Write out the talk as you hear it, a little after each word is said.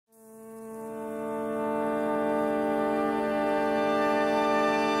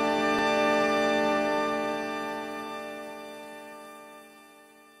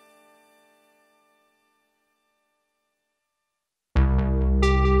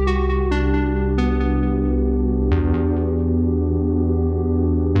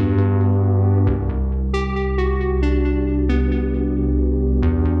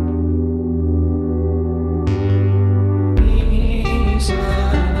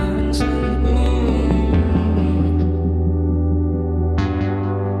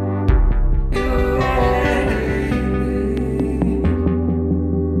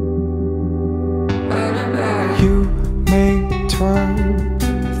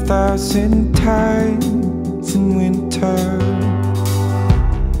1,000 times in winter,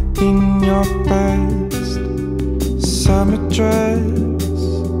 in your best summer dress.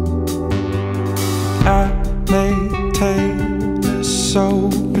 I may tailor so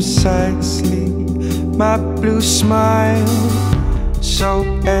precisely my blue smile, so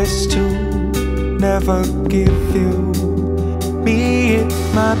as to never give you me at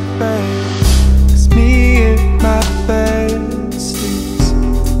my best. 'Cause me at my best is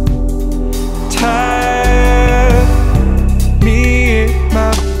tired. Me at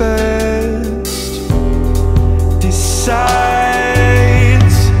my best decides.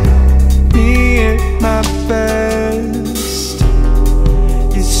 Me at my best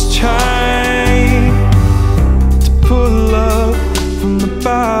is trying to pull up from the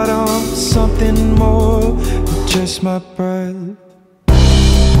bottom something more than just my breath.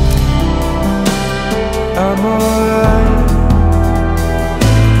 I'm alright.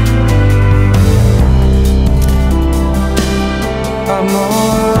 I'm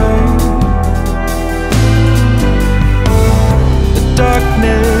alright. The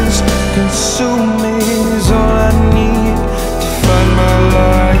darkness consuming is all I need to find my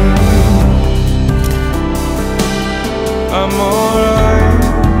light. I'm alright.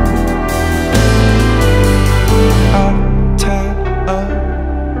 I'm tied up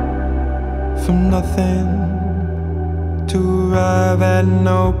from nothing to arrive at an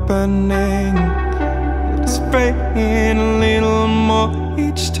opening. It's fraying a little more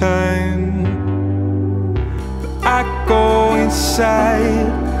each time, but I go inside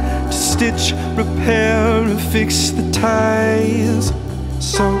to stitch, repair and fix the ties,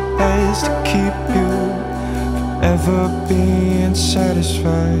 so as to keep you forever being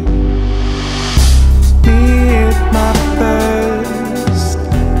satisfied. Me at my best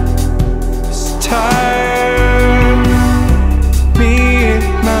is tired. Me at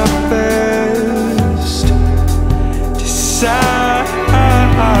my best decides.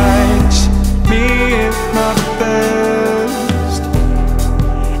 Me at my best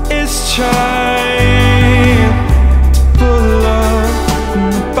is trying to pull up from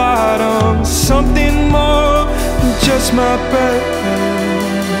the bottom something more than just my breath.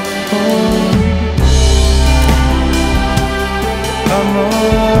 I'm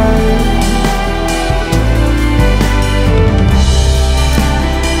alright.